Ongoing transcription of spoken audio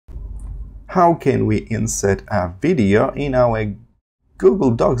How can we insert a video in our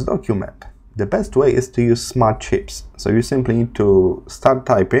Google Docs document? The best way is to use smart chips. So you simply need to start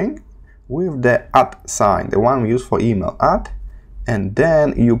typing with the @ sign, the one we use for email, @ and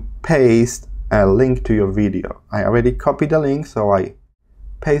then you paste a link to your video. I already copied the link, so I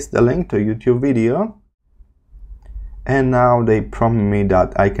paste the link to YouTube video, and now they prompt me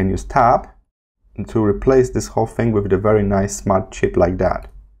that I can use tab to replace this whole thing with the very nice smart chip like that.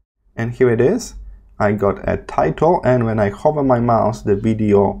 And here it is. I got a title, and when I hover my mouse, the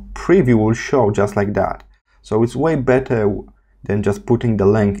video preview will show just like that. So it's way better than just putting the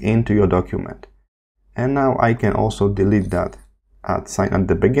link into your document. And now I can also delete that @ sign at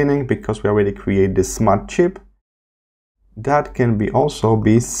the beginning because we already created this smart chip. That can also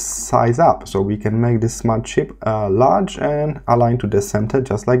be sized up, so we can make this smart chip large and align to the center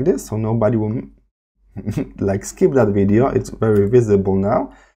just like this, so nobody will like skip that video. It's very visible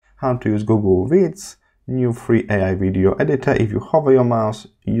now. How to use Google Vids, new free AI video editor. If you hover your mouse,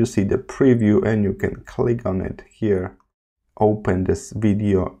 you see the preview and you can click on it here, open this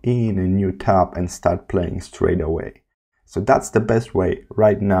video in a new tab and start playing straight away. So that's the best way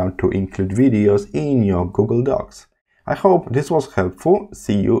right now to include videos in your Google Docs. I hope this was helpful.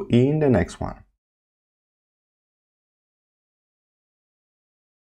 See you in the next one.